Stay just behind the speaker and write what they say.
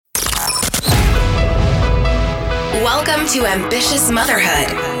Welcome to Ambitious Motherhood,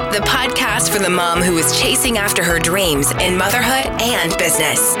 the podcast for the mom who is chasing after her dreams in motherhood and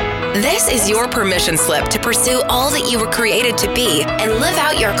business. This is your permission slip to pursue all that you were created to be and live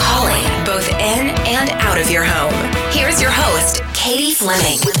out your calling, both in and out of your home. Here's your host, Katie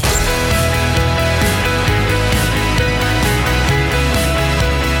Fleming.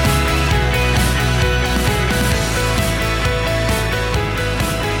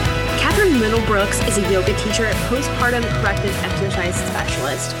 Middlebrooks is a yoga teacher, postpartum corrective exercise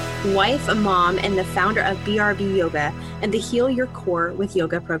specialist, wife, a mom, and the founder of BRB Yoga and the Heal Your Core with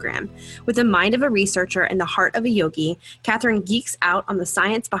Yoga program. With the mind of a researcher and the heart of a yogi, Catherine geeks out on the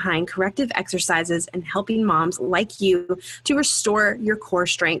science behind corrective exercises and helping moms like you to restore your core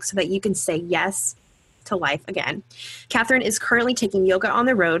strength so that you can say yes to life again. Catherine is currently taking yoga on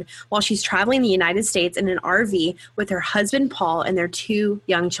the road while she's traveling the United States in an RV with her husband, Paul, and their 2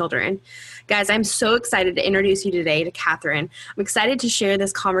 young children. Guys, I'm so excited to introduce you today to Catherine. I'm excited to share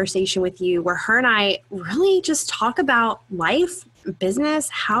this conversation with you where her and I really just talk about life, business,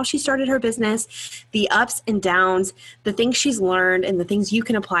 how she started her business, the ups and downs, the things she's learned, and the things you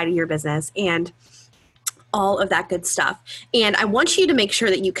can apply to your business, and all of that good stuff. And I want you to make sure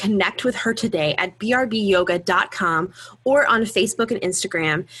that you connect with her today at brbyoga.com or on Facebook and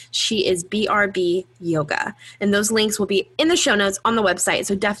Instagram. She is BRB Yoga. And those links will be in the show notes on the website.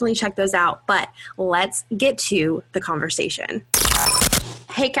 So definitely check those out. But let's get to the conversation.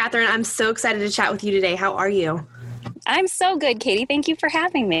 Hey, Catherine, I'm so excited to chat with you today. How are you? I'm so good, Katie. Thank you for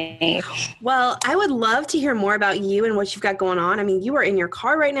having me. Well, I would love to hear more about you and what you've got going on. I mean, you are in your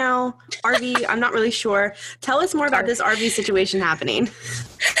car right now, RV, I'm not really sure. Tell us more about this RV situation happening.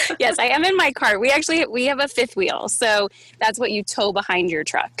 Yes, I am in my car. We have a 5th wheel. So that's what you tow behind your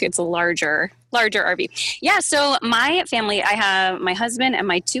truck. It's a larger RV. Yeah, so my family, I have my husband and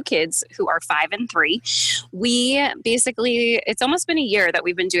my 2 kids who are 5 and 3. We basically, it's almost been a year that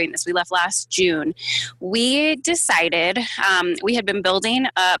we've been doing this. We left last June. We decided, we had been building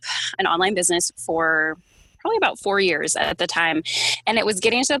up an online business for probably about 4 years at the time. And it was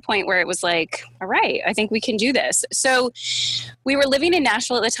getting to the point where it was like, all right, I think we can do this. So we were living in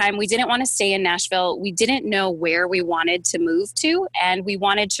Nashville at the time. We didn't want to stay in Nashville. We didn't know where we wanted to move to. And we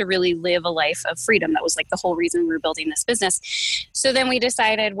wanted to really live a life of freedom. That was like the whole reason we were building this business. So then we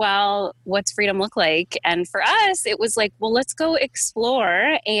decided, well, what's freedom look like? And for us, it was like, well, let's go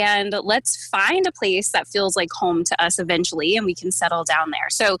explore and let's find a place that feels like home to us eventually. And we can settle down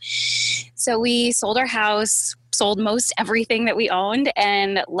there. So we sold our house, sold most everything that we owned,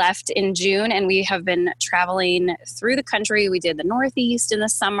 and left in June. And we have been traveling through the country. We did the Northeast in the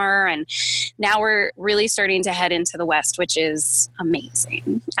summer, and now we're really starting to head into the West, which is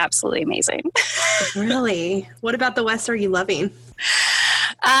amazing. Absolutely amazing. Really? What about the West are you loving?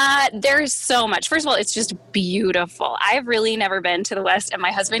 There's so much. First of all, it's just beautiful. I've really never been to the West, and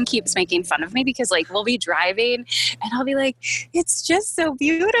my husband keeps making fun of me because like we'll be driving and I'll be like, it's just so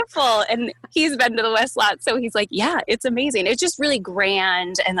beautiful. And he's been to the West a lot. So he's like, yeah, it's amazing. It's just really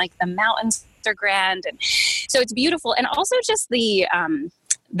grand. And like the mountains are grand. And so it's beautiful. And also just the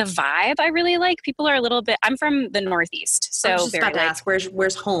vibe I really like. People are a little bit, I'm from the Northeast. So I was just about to ask,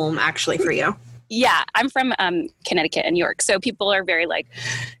 where's home actually for you? Yeah, I'm from Connecticut and New York. So people are very like,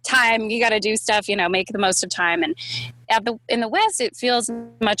 time, you got to do stuff, make the most of time. And in the West, it feels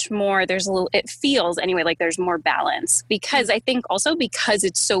much more, it feels anyway, like there's more balance. Because I think also because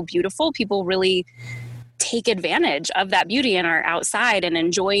it's so beautiful, people really take advantage of that beauty and are outside and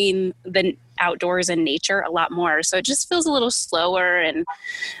enjoying the outdoors and nature a lot more. So it just feels a little slower and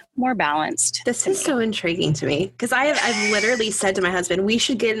more balanced. This is so intriguing to me because I've literally said to my husband, we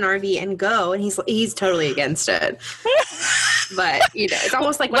should get an RV and go. And he's totally against it. But, it's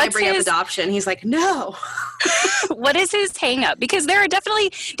almost like when I bring up adoption, he's like, no. What is his hang up? Because there are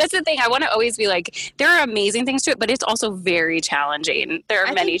definitely, that's the thing. I want to always be like, there are amazing things to it, but it's also very challenging. There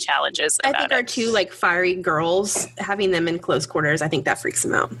are many challenges about it. I think our 2 like fiery girls, having them in close quarters, I think that freaks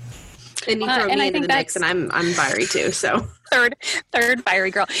him out. And you throw me into the mix, and I'm fiery too. So third fiery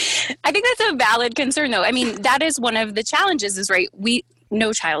girl. I think that's a valid concern, though. I mean, that is one of the challenges. Is right.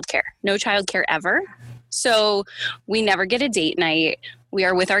 No childcare ever. So we never get a date night. We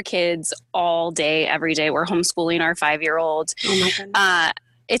are with our kids all day, every day. We're homeschooling our 5-year-old. Oh my goodness.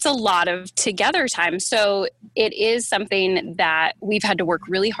 It's a lot of together time. So it is something that we've had to work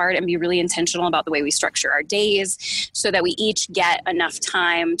really hard and be really intentional about the way we structure our days so that we each get enough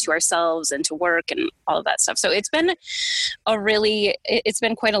time to ourselves and to work and all of that stuff. So it's been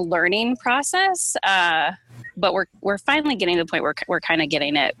quite a learning process. but we're finally getting to the point where we're kind of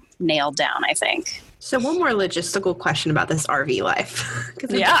getting it nailed down, I think. So one more logistical question about this RV life,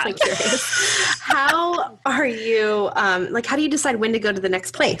 because I'm definitely curious. How are you, how do you decide when to go to the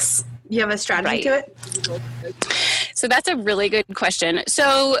next place? Do you have a strategy to it? So that's a really good question.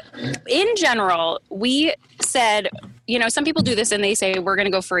 So in general, we said, some people do this and they say, we're going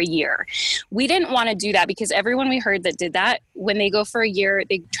to go for a year. We didn't want to do that because everyone we heard that did that, when they go for a year,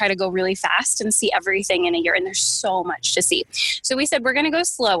 they try to go really fast and see everything in a year. And there's so much to see. So we said, we're going to go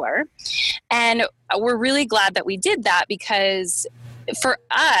slower. And we're really glad that we did that, because for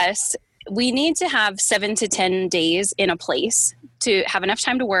us, we need to have 7 to 10 days in a place to have enough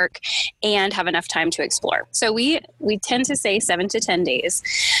time to work and have enough time to explore. So we tend to say 7 to 10 days.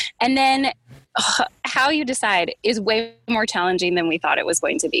 And then how you decide is way more challenging than we thought it was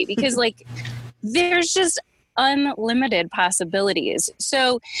going to be, because there's just unlimited possibilities.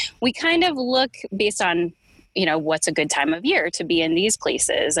 So we kind of look based on, what's a good time of year to be in these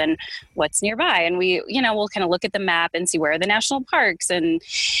places and what's nearby. And we'll kind of look at the map and see where are the national parks and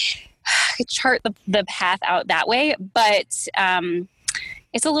chart the path out that way. But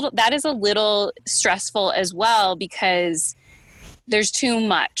that is a little stressful as well, because there's too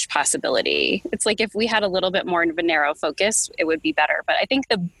much possibility. It's like if we had a little bit more of a narrow focus, it would be better. But I think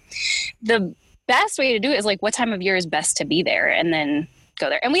the best way to do it is what time of year is best to be there, and then go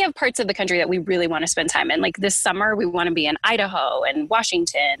there. And we have parts of the country that we really want to spend time in. Like this summer, we want to be in Idaho and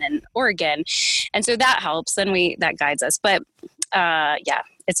Washington and Oregon. And so that helps. Then that guides us. But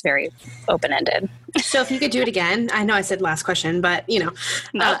it's very open-ended. So if you could do it again, I know I said last question, but no,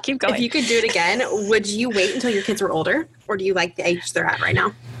 keep going. If you could do it again, would you wait until your kids were older, or do you like the age they're at right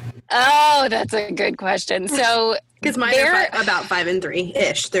now? Oh, that's a good question. So because mine are about 5 and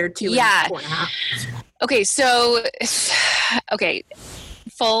 3-ish. They're 2 and 4.5. Okay.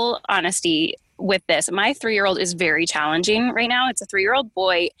 Full honesty with this, my 3-year-old is very challenging right now. It's a 3-year-old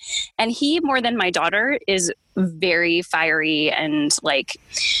boy, and he, more than my daughter, is very fiery and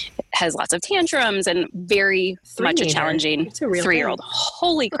has lots of tantrums and very much a challenging 3-year-old.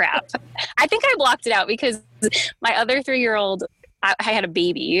 Holy crap. I think I blocked it out because my other 3-year-old, I had a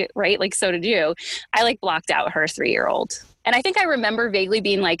baby, right? So did you. I blocked out her 3-year-old. And I think I remember vaguely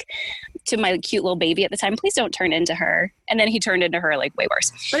being to my cute little baby at the time, please don't turn into her. And then he turned into her way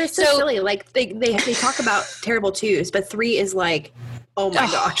worse. But it's so silly. They talk about terrible twos, but 3 is oh my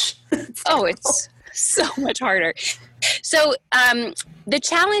gosh. It's so much harder. So the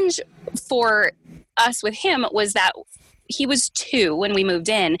challenge for us with him was that he was 2 when we moved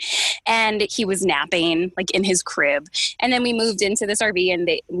in, and he was napping in his crib. And then we moved into this RV, and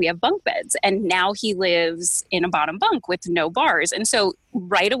we have bunk beds, and now he lives in a bottom bunk with no bars. And so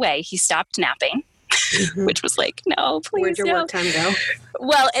right away he stopped napping, which was no, please. Where'd your work time go?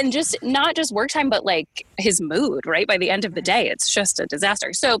 Well, and just not just work time, but his mood, right? By the end of the day, it's just a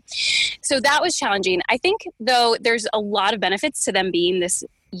disaster. So that was challenging. I think though, there's a lot of benefits to them being this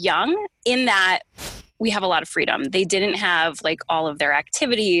young, in that we have a lot of freedom. They didn't have all of their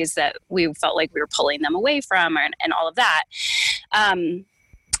activities that we felt like we were pulling them away from, and all of that.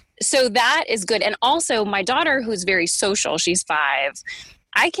 So that is good. And also my daughter, who's very social, she's 5,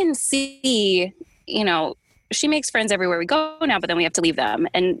 I can see, she makes friends everywhere we go now, but then we have to leave them.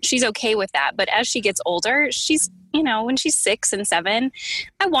 And she's okay with that. But as she gets older, she's, when she's 6 and 7,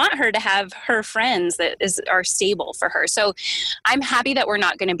 I want her to have her friends that are stable for her. So I'm happy that we're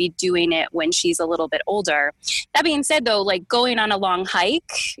not going to be doing it when she's a little bit older. That being said, though, going on a long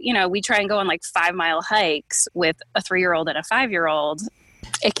hike, we try and go on 5-mile hikes with a 3-year-old and a 5-year-old.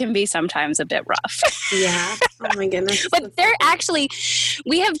 It can be sometimes a bit rough. Yeah. Oh my goodness. But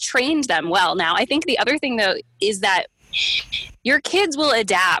we have trained them well now. I think the other thing though is that your kids will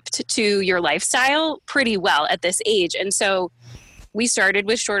adapt to your lifestyle pretty well at this age. And so we started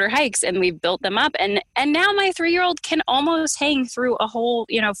with shorter hikes and we've built them up. And now my 3-year-old can almost hang through a whole,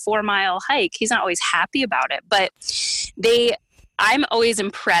 4-mile hike. He's not always happy about it, but I'm always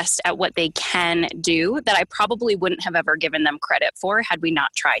impressed at what they can do that I probably wouldn't have ever given them credit for had we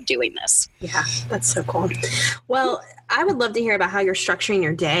not tried doing this. Yeah, that's so cool. Well, I would love to hear about how you're structuring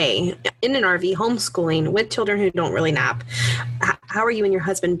your day in an RV homeschooling with children who don't really nap. How are you and your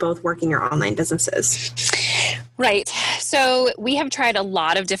husband both working your online businesses? Right. So we have tried a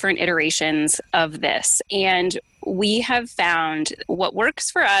lot of different iterations of this, and we have found what works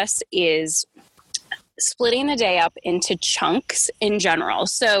for us is splitting the day up into chunks in general.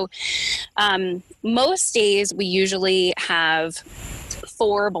 So most days we usually have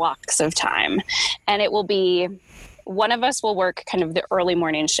 4 blocks of time, and it will be one of us will work kind of the early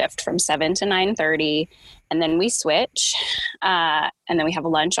morning shift from 7 to 9:30, and then we switch, and then we have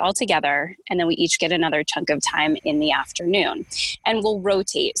lunch all together, and then we each get another chunk of time in the afternoon, and we'll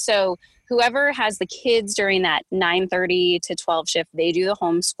rotate. So whoever has the kids during that 9:30 to 12 shift, they do the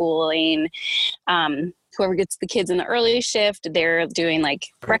homeschooling. Whoever gets the kids in the early shift, they're doing like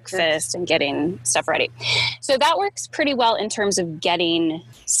breakfast and getting stuff ready. So that works pretty well in terms of getting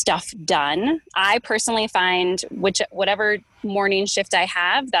stuff done. I personally find whatever morning shift I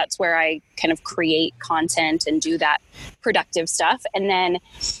have, that's where I kind of create content and do that productive stuff. And then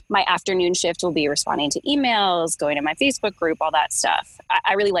my afternoon shift will be responding to emails, going to my Facebook group, all that stuff.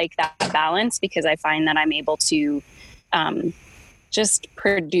 I really like that balance because I find that I'm able to just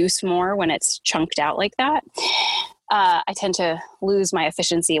produce more when it's chunked out like that. I tend to lose my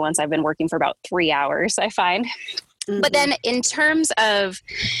efficiency once I've been working for about 3 hours, I find. Mm-hmm. But then in terms of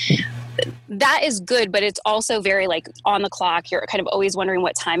that is good, but it's also very like on the clock. You're kind of always wondering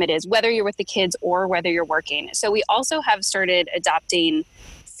what time it is, whether you're with the kids or whether you're working. So we also have started adopting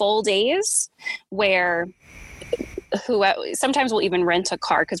full days where sometimes we'll even rent a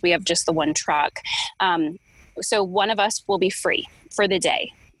car because we have just the one truck. So one of us will be free for the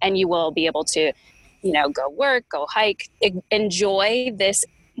day, and you will be able to, go work, go hike, enjoy this,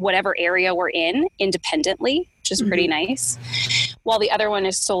 whatever area we're in independently, which is pretty nice. While the other one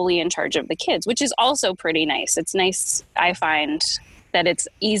is solely in charge of the kids, which is also pretty nice. It's nice. I find that it's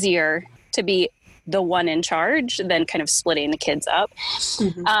easier to be the one in charge than kind of splitting the kids up.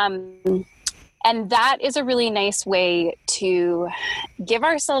 And that is a really nice way to give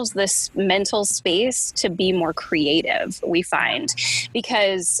ourselves this mental space to be more creative, we find.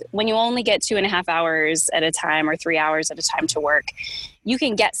 Because when you only get 2.5 hours at a time or 3 hours at a time to work, you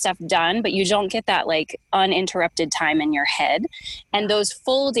can get stuff done, but you don't get that like uninterrupted time in your head. And those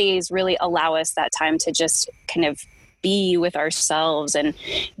full days really allow us that time to just kind of be with ourselves and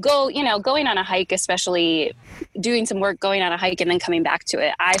going on a hike, especially doing some work, going on a hike and then coming back to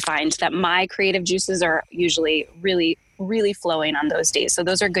it. I find that my creative juices are usually really, really flowing on those days. So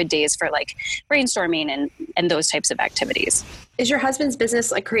those are good days for like brainstorming and those types of activities. Is your husband's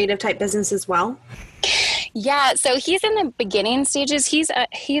business like creative type business as well? Yeah. So he's in the beginning stages. He's a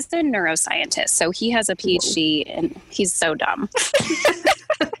neuroscientist. So he has a PhD and he's so dumb.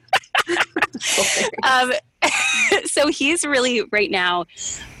 So he's really right now,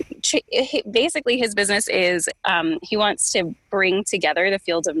 basically his business is he wants to bring together the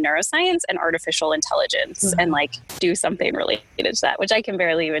fields of neuroscience and artificial intelligence and like do something related to that, which I can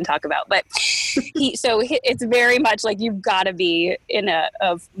barely even talk about. But it's very much like you've got to be in a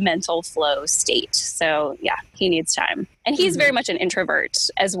mental flow state. So yeah, he needs time. And he's very much an introvert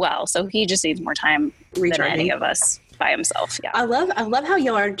as well. So he just needs more time than any of us. By himself. Yeah. I love how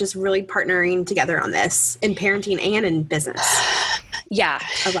y'all are just really partnering together on this in parenting and in business. Yeah.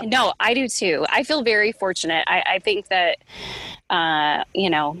 I do too. I feel very fortunate. I think that,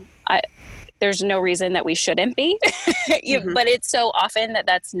 there's no reason that we shouldn't be, but it's so often that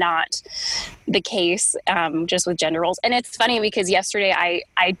that's not the case, just with gender roles. And it's funny because yesterday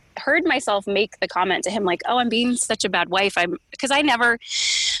I heard myself make the comment to him, like, oh, I'm being such a bad wife.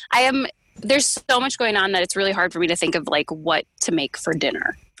 There's so much going on that it's really hard for me to think of like what to make for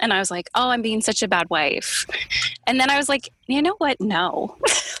dinner. And I was like, oh, I'm being such a bad wife. And then I was like, you know what? No.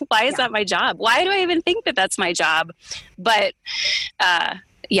 Why is that my job? Why do I even think that that's my job? But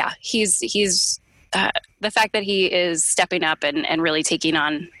he's the fact that he is stepping up and really taking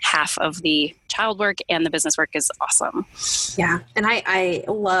on half of the child work and the business work is awesome. Yeah. And I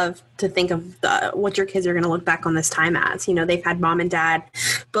love to think of what your kids are going to look back on this time as. They've had mom and dad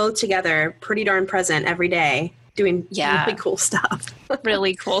both together, pretty darn present every day, doing really cool stuff.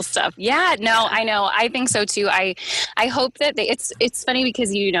 Really cool stuff. Yeah, no, I know. I think so too. I hope that it's funny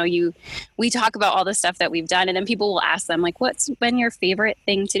because, we talk about all the stuff that we've done and then people will ask them like, what's been your favorite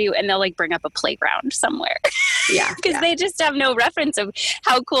thing to do? And they'll like bring up a playground somewhere. Yeah. Because they just have no reference of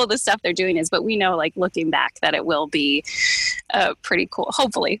how cool the stuff they're doing is. But we know like looking back that it will be pretty cool.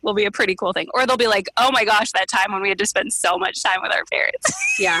 Hopefully will be a pretty cool thing. Or they'll be like, oh my gosh, that time when we had to spend so much time with our parents.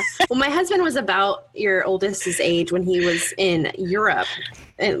 Yeah. Well, my husband was about your oldest's age when he was in Europe.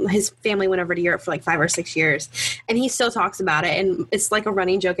 And his family went over to Europe for like 5 or 6 years. And he still talks about it. And it's like a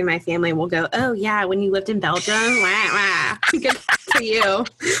running joke in my family. We'll go, oh, yeah, when you lived in Belgium, wah, wah. Good for you.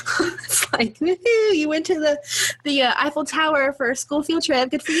 It's like, woohoo, you went to the Eiffel Tower for a school field trip.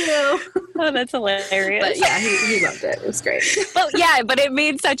 Good for you. Oh, that's hilarious. But yeah, he loved it. It was great. Well, yeah, but it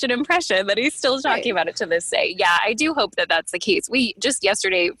made such an impression that he's still talking about it to this day. Yeah, I do hope that that's the case. We just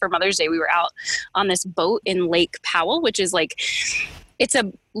yesterday for Mother's Day, we were out on this boat in Lake Powell, which is like, it's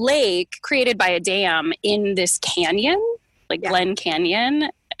a lake created by a dam in this canyon, like Glen Canyon.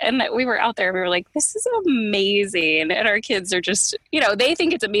 And that we were out there and we were like, this is amazing. And our kids are just, they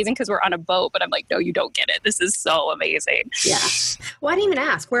think it's amazing because we're on a boat, but I'm like, no, you don't get it. This is so amazing. Yeah. Well, I didn't even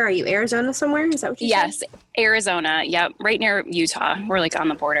ask, where are you? Arizona somewhere? Is that what you said? Yes. Arizona. Yep. Right near Utah. We're like on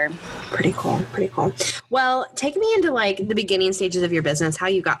the border. Pretty cool. Well, take me into like the beginning stages of your business, how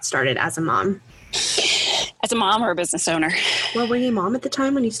you got started as a mom. As a mom or a business owner? Well, were you mom at the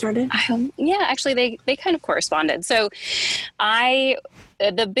time when you started? Yeah, actually they kind of corresponded. So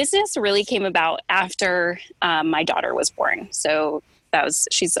the business really came about after my daughter was born. So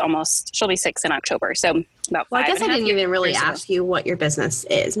she'll be 6 in October. So about 5. Well, I guess I didn't even really ask you what your business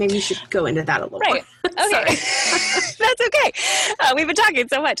is. Maybe you should go into that a little more. Okay. That's okay. We've been talking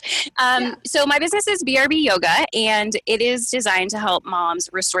so much. So my business is BRB Yoga, and it is designed to help moms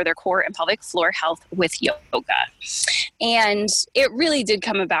restore their core and pelvic floor health with yoga. And it really did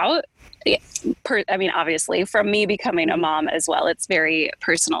come about, obviously from me becoming a mom as well. It's very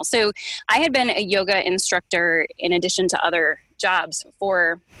personal. So I had been a yoga instructor in addition to other jobs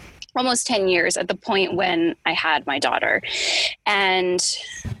for almost 10 years at the point when I had my daughter. And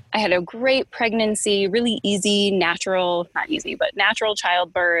I had a great pregnancy, really easy, natural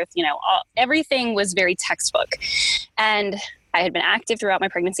childbirth, everything was very textbook. And I had been active throughout my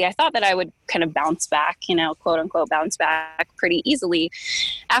pregnancy. I thought that I would kind of bounce back, quote unquote, bounce back pretty easily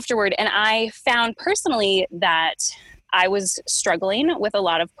afterward. And I found personally that I was struggling with a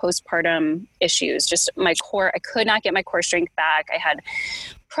lot of postpartum issues. Just my core, I could not get my core strength back. I had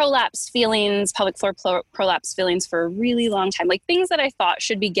prolapse feelings, pelvic floor prolapse feelings for a really long time. Like things that I thought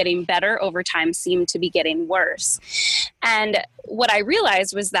should be getting better over time seemed to be getting worse. And what I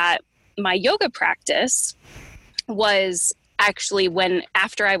realized was that my yoga practice was actually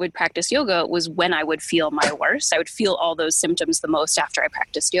after I would practice yoga was when I would feel my worst. I would feel all those symptoms the most after I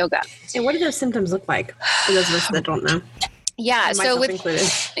practiced yoga. And what do those symptoms look like for those of us that don't know? Yeah. So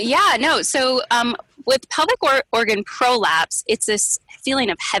with pelvic organ prolapse, it's this feeling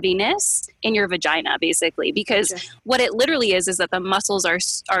of heaviness in your vagina, basically, because what it literally is that the muscles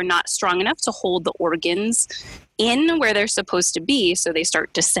are not strong enough to hold the organs in where they're supposed to be, so they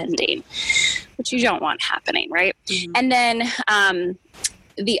start descending, which you don't want happening, right? Mm-hmm. And then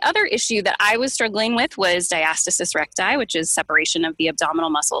the other issue that I was struggling with was diastasis recti, which is separation of the abdominal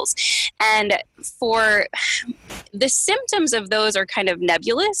muscles. And for the symptoms of those are kind of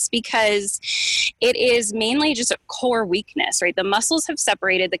nebulous because it is mainly just a core weakness, right? The muscles have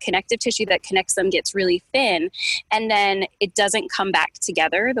separated, the connective tissue that connects them gets really thin, and then it doesn't come back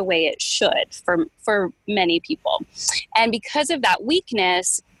together the way it should for many people. And because of that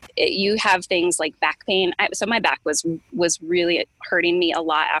weakness, you have things like back pain. So my back was really hurting me a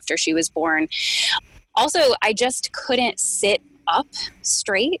lot after she was born. Also, I just couldn't sit up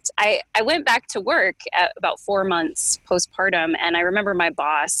straight. I went back to work at about 4 months postpartum, and I remember my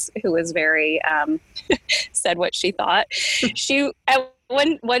boss, who was very said what she thought. She at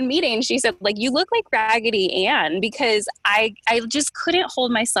one meeting, she said, like, you look like Raggedy Ann, because I just couldn't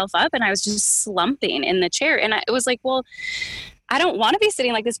hold myself up, and I was just slumping in the chair. And it was like, well, I don't want to be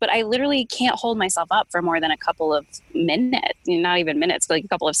sitting like this, but I literally can't hold myself up for more than a couple of minutes, not even minutes, but like a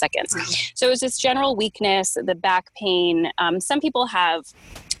couple of seconds. So it was this general weakness, the back pain. Some people have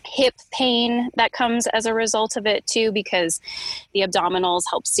hip pain that comes as a result of it too, because the abdominals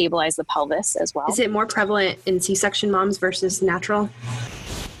help stabilize the pelvis as well. Is it more prevalent in C-section moms versus natural?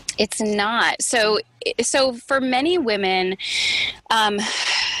 It's not. So for many women,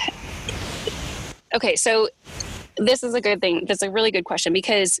 so this is a good thing. That's a really good question,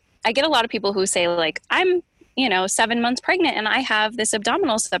 because I get a lot of people who say, like, I'm, 7 months pregnant and I have this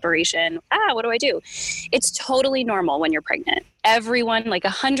abdominal separation. What do I do? It's totally normal when you're pregnant. Everyone, like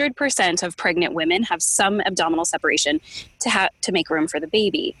 100% of pregnant women have some abdominal separation to make room for the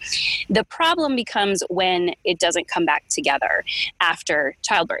baby. The problem becomes when it doesn't come back together after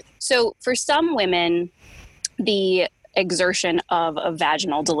childbirth. So for some women, the exertion of a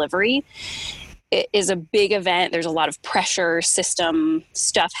vaginal delivery is a big event. There's a lot of pressure system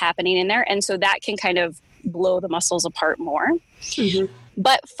stuff happening in there. And so that can kind of blow the muscles apart more. Mm-hmm.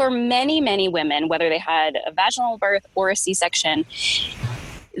 But for many, many women, whether they had a vaginal birth or a C-section,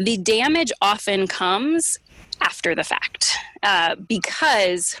 the damage often comes after the fact,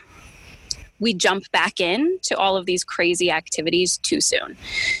 because we jump back in to all of these crazy activities too soon.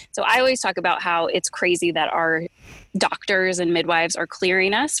 So I always talk about how it's crazy that our doctors and midwives are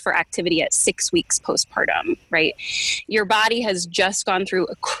clearing us for activity at 6 weeks postpartum, right? Your body has just gone through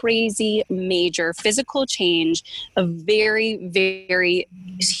a crazy major physical change, a very, very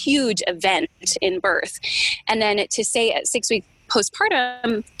huge event in birth. And then to say at 6 weeks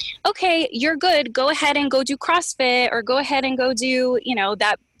postpartum, okay, you're good. Go ahead and go do CrossFit, or go ahead and go do,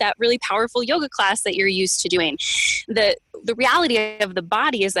 that really powerful yoga class that you're used to doing. The reality of the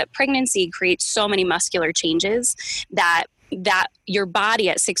body is that pregnancy creates so many muscular changes that your body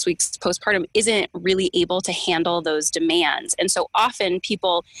at 6 weeks postpartum isn't really able to handle those demands. And so often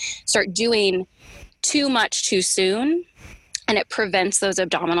people start doing too much too soon, and it prevents those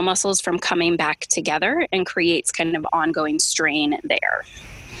abdominal muscles from coming back together and creates kind of ongoing strain there.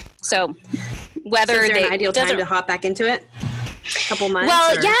 So whether is there an ideal time to hop back into it? A couple months?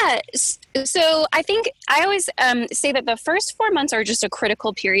 Well, yeah. So I think I always say that the first 4 months are just a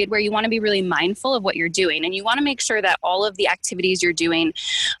critical period where you want to be really mindful of what you're doing. And you want to make sure that all of the activities you're doing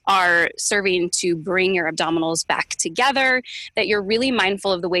are serving to bring your abdominals back together, that you're really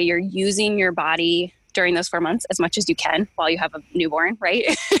mindful of the way you're using your body during those 4 months as much as you can while you have a newborn, right?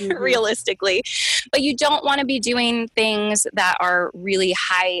 Mm-hmm. Realistically. But you don't want to be doing things that are really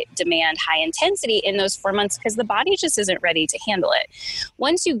high demand, high intensity in those 4 months, because the body just isn't ready to handle it.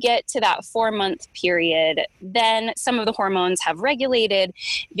 Once you get to that 4 month period, then some of the hormones have regulated.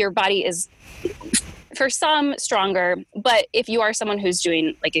 Your body is, for some, stronger. But if you are someone who's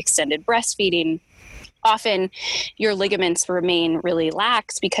doing like extended breastfeeding, often your ligaments remain really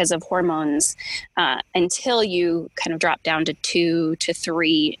lax because of hormones until you kind of drop down to 2 to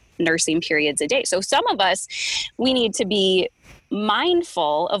 3 nursing periods a day. So some of us, we need to be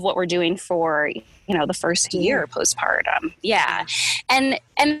mindful of what we're doing for, the first year postpartum. Yeah. And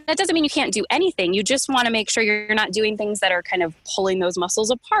that doesn't mean you can't do anything. You just want to make sure you're not doing things that are kind of pulling those muscles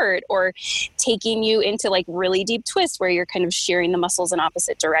apart or taking you into like really deep twists where you're kind of shearing the muscles in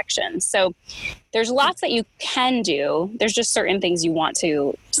opposite directions. So there's lots that you can do. There's just certain things you want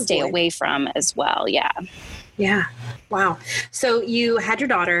to stay away from as well. Yeah. Yeah. Wow. So you had your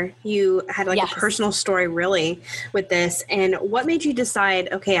daughter, you had like a personal story really with this. And what made you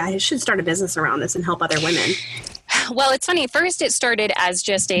decide, okay, I should start a business around this and help other women? Well, it's funny. First, it started as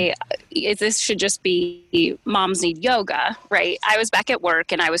just this should just be Moms Need Yoga, right? I was back at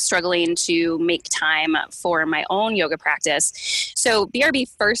work and I was struggling to make time for my own yoga practice. So BRB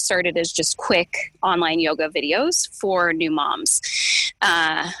first started as just quick online yoga videos for new moms,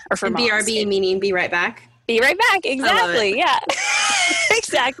 or for and moms. BRB meaning Be Right Back? Be Right Back. Exactly. Yeah,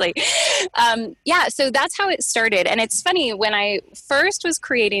 exactly. So that's how it started. And it's funny, when I first was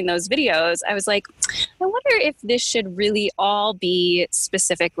creating those videos, I was like, I wonder if this should really all be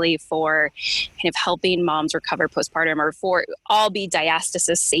specifically for kind of helping moms recover postpartum, or for all be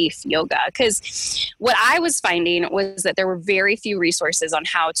diastasis safe yoga. Because what I was finding was that there were very few resources on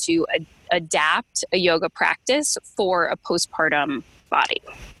how to adapt a yoga practice for a postpartum body.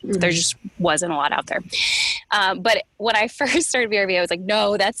 Mm-hmm. There just wasn't a lot out there. But when I first started BRB, I was like,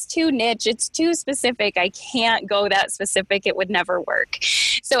 no, that's too niche. It's too specific. I can't go that specific. It would never work.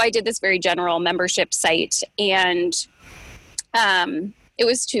 So I did this very general membership site, and it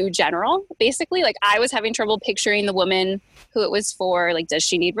was too general. Basically, like, I was having trouble picturing the woman who it was for. Like, does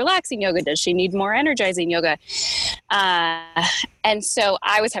she need relaxing yoga? Does she need more energizing yoga? And so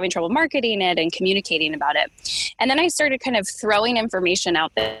I was having trouble marketing it and communicating about it. And then I started kind of throwing information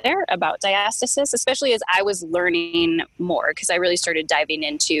out there about diastasis, especially as I was learning more, because I really started diving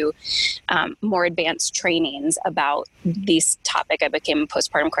into more advanced trainings about this topic. I became a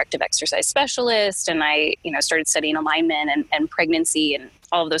postpartum corrective exercise specialist, and I, started studying alignment and pregnancy and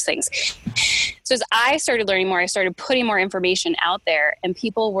all of those things. So as I started learning more, I started putting more information out there, and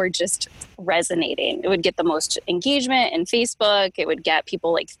people were just resonating. It would get the most engagement in Facebook. It would get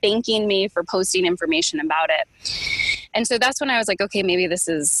people like thanking me for posting information about it. And so that's when I was like, okay, maybe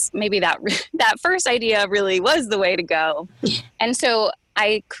that first idea really was the way to go. And so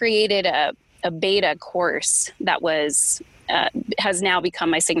I created a beta course that was has now become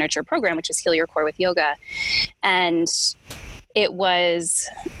my signature program, which is Heal Your Core with Yoga. And it was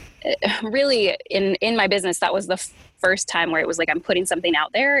really in my business, that was the first time where it was like, I'm putting something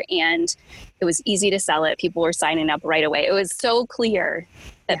out there and it was easy to sell it. People were signing up right away. It was so clear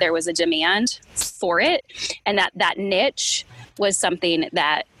that there was a demand for it, and that niche was something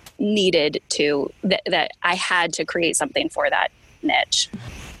that needed to, that I had to create something for that niche.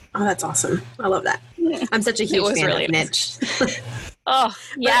 Oh, that's awesome. I love that. I'm such a huge fan of niche. Oh,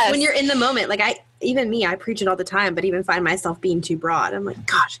 yes. But when you're in the moment, like I preach it all the time, but even find myself being too broad. I'm like,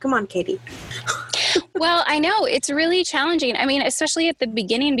 gosh, come on, Katie. Well, I know it's really challenging. I mean, especially at the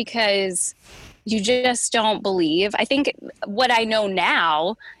beginning, because you just don't believe. I think what I know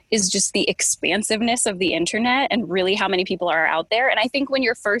now is just the expansiveness of the internet and really how many people are out there. And I think when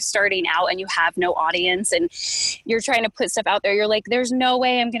you're first starting out and you have no audience and you're trying to put stuff out there, you're like, there's no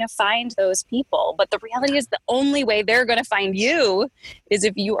way I'm going to find those people. But the reality is the only way they're going to find you is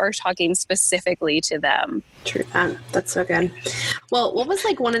if you are talking specifically to them. True. That's so good. Well, what was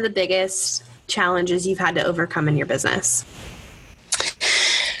like one of the biggest challenges you've had to overcome in your business?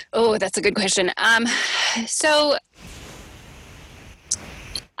 Oh, that's a good question. So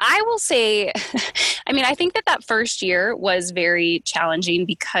I will say, I mean, I think that first year was very challenging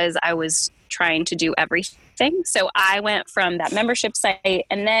because I was trying to do everything. So I went from that membership site,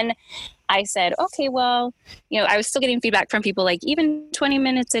 and then I said, okay, well, I was still getting feedback from people like even 20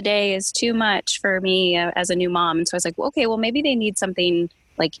 minutes a day is too much for me as a new mom. And so I was like, well, okay, well, maybe they need something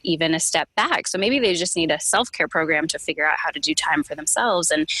like even a step back. So maybe they just need a self-care program to figure out how to do time for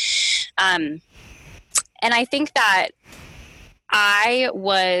themselves. And I think that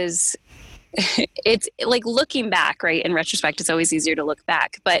it's like looking back, right? In retrospect, it's always easier to look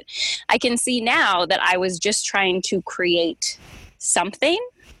back, but I can see now that I was just trying to create something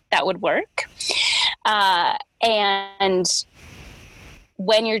that would work. And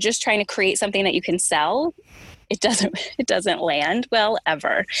when you're just trying to create something that you can sell, it doesn't land well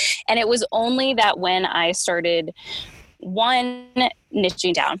ever. And it was only that when I started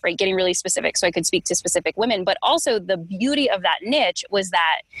niching down, right? Getting really specific so I could speak to specific women, but also the beauty of that niche was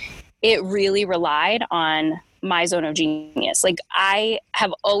that it really relied on my zone of genius. Like I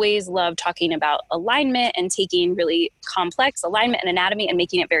have always loved talking about alignment and taking really complex alignment and anatomy and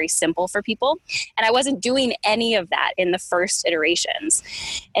making it very simple for people. And I wasn't doing any of that in the first iterations.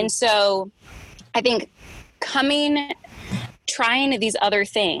 And so I think trying these other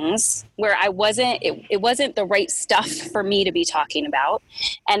things where it wasn't the right stuff for me to be talking about,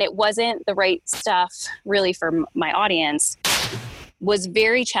 and it wasn't the right stuff really for my audience, was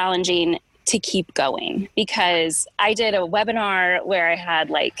very challenging to keep going, because I did a webinar where I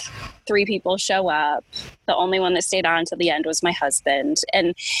had like 3 people show up. The only one that stayed on to the end was my husband,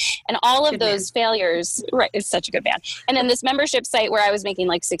 and all of those failures, right? It's such a good band. And then this membership site where I was making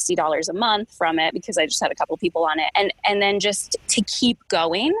like $60 a month from it because I just had a couple people on it, and then just to keep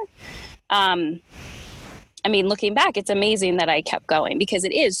going. I mean, looking back, it's amazing that I kept going because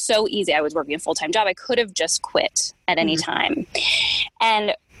it is so easy. I was working a full-time job. I could have just quit at any time.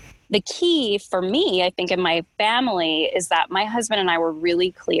 And the key for me, I think, in my family is that my husband and I were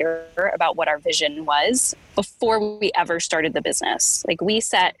really clear about what our vision was before we ever started the business. Like we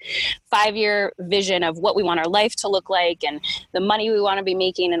set 5-year vision of what we want our life to look like and the money we want to be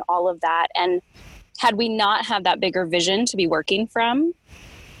making and all of that. And had we not had that bigger vision to be working from,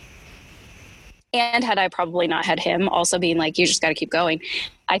 and had I probably not had him also being like, you just got to keep going,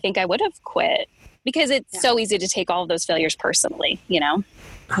 I think I would have quit, because it's so easy to take all of those failures personally,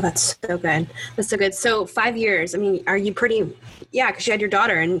 Oh, that's so good. That's so good. So 5 years, I mean, are you because you had your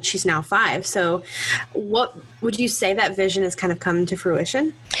daughter and she's now 5. So what would you say that vision has kind of come to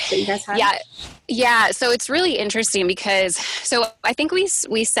fruition that you guys had? Yeah. So it's really interesting because, I think we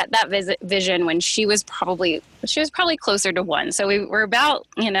set that vision when she was probably closer to 1. So we were about,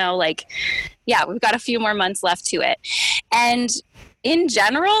 we've got a few more months left to it. And in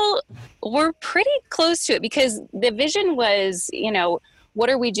general, we're pretty close to it because the vision was, what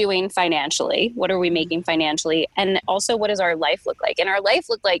are we doing financially? What are we making financially? And also, what does our life look like? And our life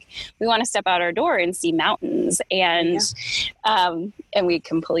looked like we want to step out our door and see mountains. And we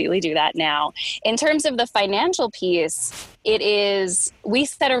completely do that now. In terms of the financial piece, we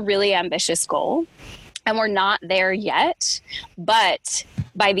set a really ambitious goal and we're not there yet. But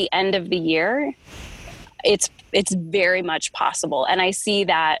by the end of the year, it's very much possible. And I see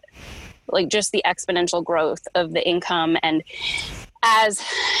that like just the exponential growth of the income. And as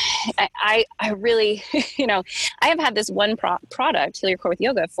I really, I have had this one product, Heal Your Core with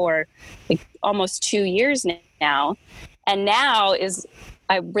Yoga, for like almost 2 years now. And now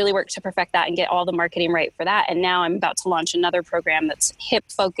I really work to perfect that and get all the marketing right for that. And now I'm about to launch another program that's hip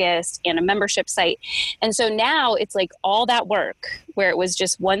focused and a membership site. And so now it's like all that work where it was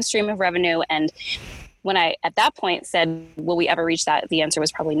just one stream of revenue. And when I, at that point, said, will we ever reach that? The answer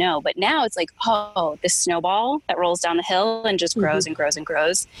was probably no. But now it's like, this snowball that rolls down the hill and just grows and grows and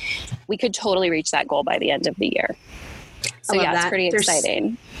grows. We could totally reach that goal by the end of the year. So it's pretty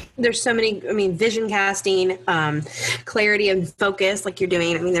exciting. There's so many, vision casting, clarity and focus like you're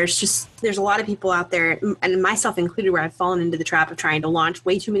doing. There's a lot of people out there, and myself included, where I've fallen into the trap of trying to launch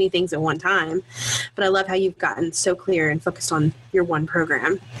way too many things at one time. But I love how you've gotten so clear and focused on your one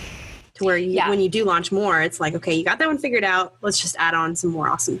program. to where when you do launch more, it's like, okay, you got that one figured out. Let's just add on some more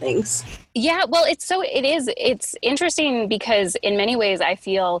awesome things. Yeah, well, it's interesting because in many ways I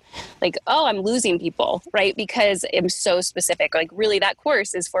feel like, oh, I'm losing people, right? Because I'm so specific. Like really that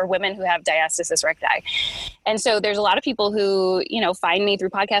course is for women who have diastasis recti. And so there's a lot of people who, find me through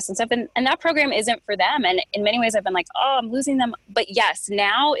podcasts and stuff, and that program isn't for them. And in many ways I've been like, oh, I'm losing them. But yes,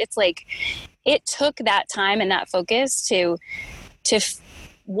 now it's like, it took that time and that focus to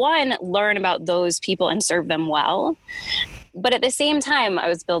one, learn about those people and serve them well. But at the same time, I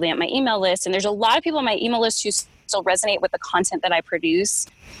was building up my email list, and there's a lot of people on my email list who still resonate with the content that I produce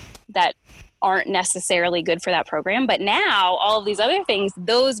that aren't necessarily good for that program. But now all of these other things,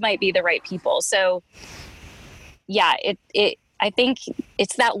 those might be the right people. So yeah, I think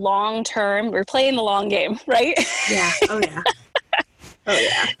it's that long term, we're playing the long game, right? Yeah. Oh yeah. Oh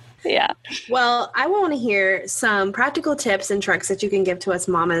yeah. Yeah. Well, I want to hear some practical tips and tricks that you can give to us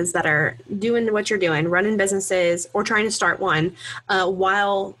mamas that are doing what you're doing, running businesses or trying to start one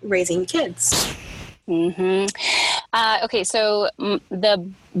while raising kids. Mm-hmm. Okay. So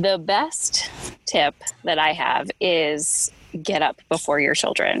the best tip that I have is get up before your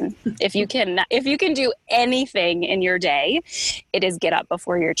children. If you can do anything in your day, it is get up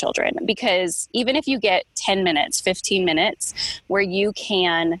before your children, because even if you get 10 minutes, 15 minutes where you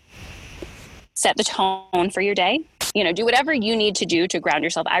can set the tone for your day, do whatever you need to do to ground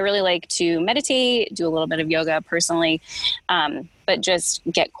yourself. I really like to meditate, do a little bit of yoga personally, but just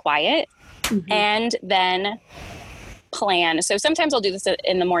get quiet and then plan. So sometimes I'll do this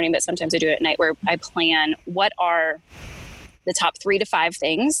in the morning, but sometimes I do it at night, where I plan what are the top 3 to 5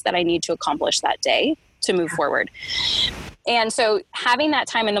 things that I need to accomplish that day to move forward. And so having that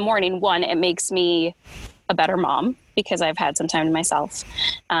time in the morning, one, it makes me a better mom because I've had some time to myself.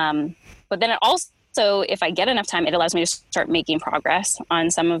 But then it also, if I get enough time, it allows me to start making progress on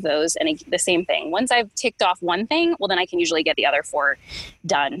some of those. And the same thing, once I've ticked off one thing, well, then I can usually get the other 4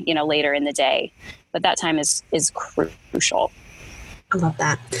 done, later in the day. But that time is crucial. I love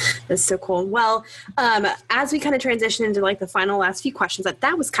that. That's so cool. Well, as we kind of transition into like the final last few questions,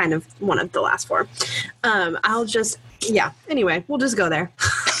 that was kind of one of the last 4. Anyway, we'll just go there.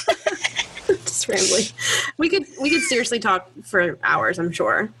 Just rambling. We could seriously talk for hours, I'm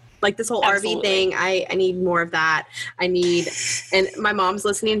sure. Like this whole RV thing, I need more of that. And my mom's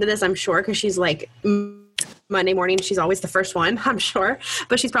listening to this, I'm sure, because she's like, Monday morning, she's always the first one, I'm sure.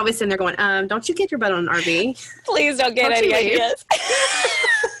 But she's probably sitting there going, don't you get your butt on an RV. Please don't get any ideas.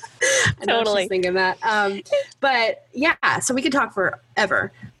 I know she's thinking that. But yeah, so we could talk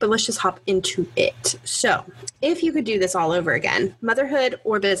forever, but let's just hop into it. So if you could do this all over again, motherhood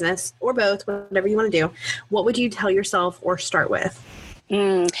or business or both, whatever you want to do, what would you tell yourself or start with?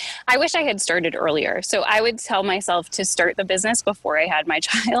 I wish I had started earlier. So I would tell myself to start the business before I had my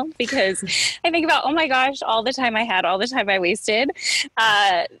child, because I think about, oh my gosh, all the time I had, all the time I wasted,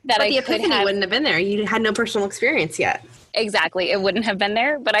 but the epiphany wouldn't have been there. You had no personal experience yet. Exactly. It wouldn't have been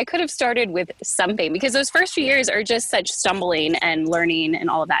there, but I could have started with something, because those first few years are just such stumbling and learning and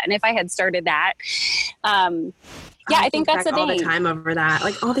all of that. And if I had started that, I think that's the thing. All the time over that,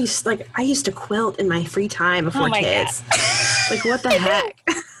 like all these, like I used to quilt in my free time before kids. Like what the heck?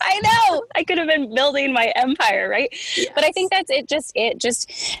 I know. I could have been building my empire, right? Yes. But I think that's it.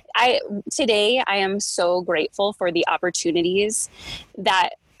 Today I am so grateful for the opportunities that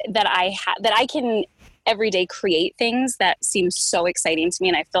I can every day create things that seem so exciting to me,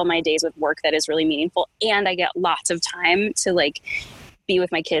 and I fill my days with work that is really meaningful, and I get lots of time to like be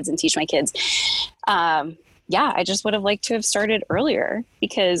with my kids and teach my kids. I just would have liked to have started earlier,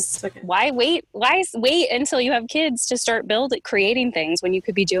 because why wait until you have kids to start creating things when you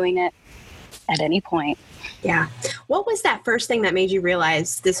could be doing it at any point? Yeah. What was that first thing that made you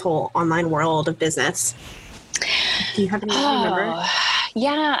realize this whole online world of business? Do you have any remember?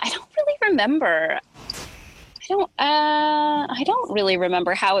 Yeah, I don't really remember. I don't really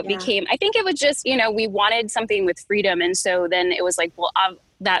remember how it became. I think it was just, we wanted something with freedom. And so then it was like, well,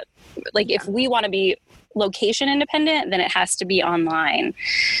 if we want to be location independent, then it has to be online.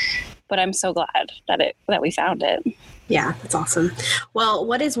 But I'm so glad that we found it. Yeah, that's awesome. Well,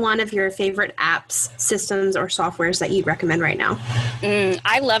 what is one of your favorite apps, systems, or softwares that you'd recommend right now?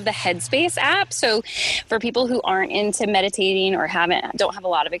 I love the Headspace app. So for people who aren't into meditating or don't have a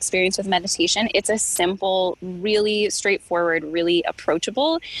lot of experience with meditation, it's a simple, really straightforward, really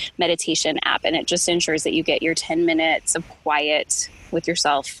approachable meditation app. And it just ensures that you get your 10 minutes of quiet with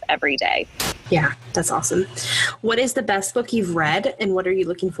yourself every day. Yeah, that's awesome. What is the best book you've read, and what are you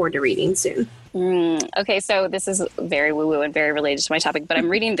looking forward to reading soon? Okay, so this is very woo-woo and very related to my topic, but I'm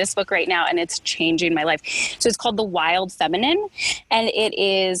reading this book right now, and it's changing my life. So it's called The Wild Feminine, and it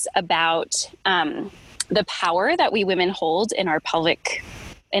is about the power that we women hold in our pelvis,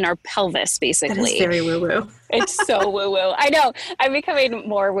 basically. That is very woo-woo. It's so woo-woo. I know. I'm becoming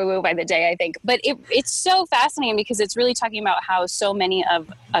more woo-woo by the day, I think. But it's so fascinating because it's really talking about how so many of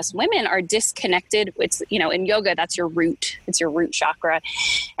us women are disconnected. It's, in yoga, that's your root. It's your root chakra.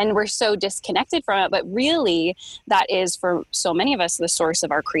 And we're so disconnected from it. But really, that is, for so many of us, the source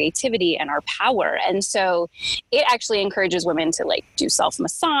of our creativity and our power. And so it actually encourages women to do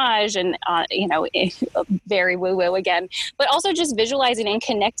self-massage and, very woo-woo again, but also just visualizing and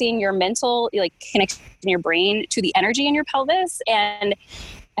connecting your mental, connecting your brain to the energy in your pelvis. And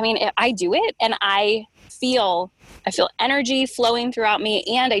I mean, I do it and I feel energy flowing throughout me.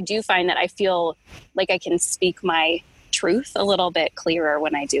 And I do find that I feel like I can speak my truth a little bit clearer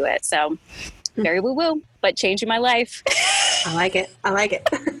when I do it. So very woo-woo, but changing my life. I like it.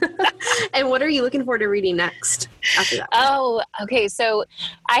 And what are you looking forward to reading next after that? Oh, okay. So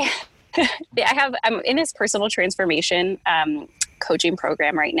I'm in this personal transformation coaching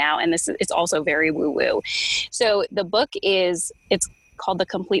program right now. And it's also very woo-woo. So the book it's called The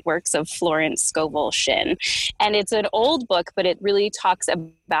Complete Works of Florence Scovel Shinn. And it's an old book, but it really talks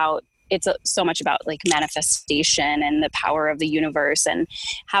about, so much about manifestation and the power of the universe and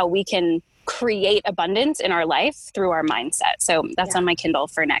how we can create abundance in our life through our mindset. So that's on my Kindle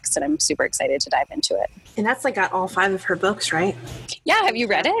for next, and I'm super excited to dive into it. And that's got all 5 of her books, right? Yeah. Have you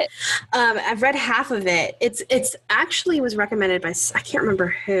read it? I've read half of it. It's actually was recommended by, I can't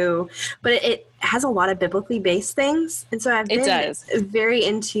remember who, but it has a lot of biblically based things. And so I've been very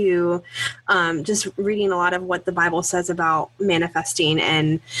into just reading a lot of what the Bible says about manifesting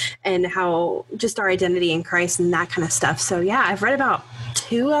and how just our identity in Christ and that kind of stuff. So yeah, I've read about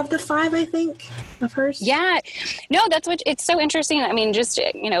 2 of the 5, I think, of hers. Yeah. No, it's so interesting. I mean, just,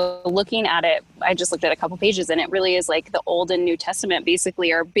 looking at it, I just looked at a couple pages and it really is the Old and New Testament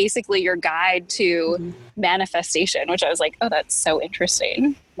are basically your guide to manifestation, which I was like, oh, that's so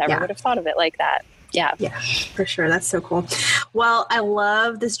interesting. Never would have thought of it like that. Yeah. Yeah, for sure. That's so cool. Well, I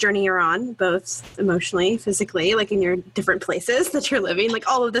love this journey you're on, both emotionally, physically, in your different places that you're living,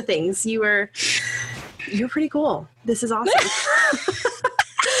 all of the things. You're pretty cool. This is awesome.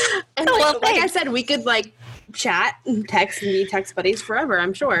 And like I said, we could chat and text and be text buddies forever,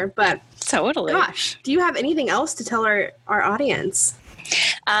 I'm sure. But totally. Gosh, do you have anything else to tell our audience?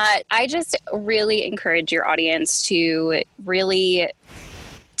 I just really encourage your audience to really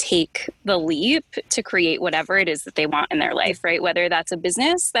take the leap to create whatever it is that they want in their life, right? Whether that's a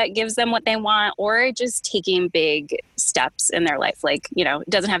business that gives them what they want or just taking big steps in their life. It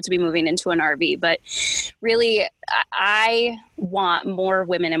doesn't have to be moving into an RV, but really I want more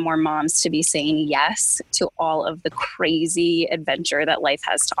women and more moms to be saying yes to all of the crazy adventure that life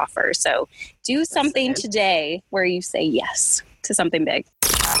has to offer. So do something today where you say yes to something big.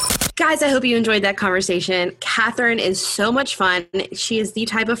 Guys, I hope you enjoyed that conversation. Catherine is so much fun. She is the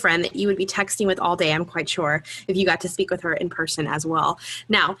type of friend that you would be texting with all day, I'm quite sure, if you got to speak with her in person as well.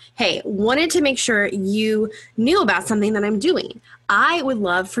 Now, hey, wanted to make sure you knew about something that I'm doing. I would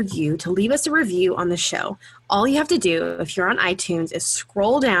love for you to leave us a review on the show. All you have to do, if you're on iTunes, is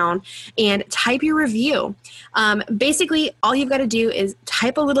scroll down and type your review. Basically, all you've got to do is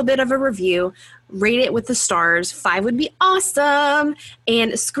type a little bit of a review, rate it with the stars. 5 would be awesome.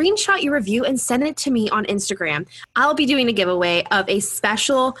 And screenshot your review and send it to me on Instagram. I'll be doing a giveaway of a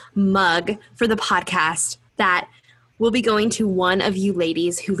special mug for the podcast that will be going to one of you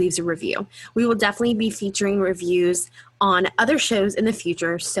ladies who leaves a review. We will definitely be featuring reviews on other shows in the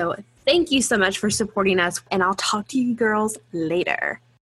future. So thank you so much for supporting us, and I'll talk to you girls later.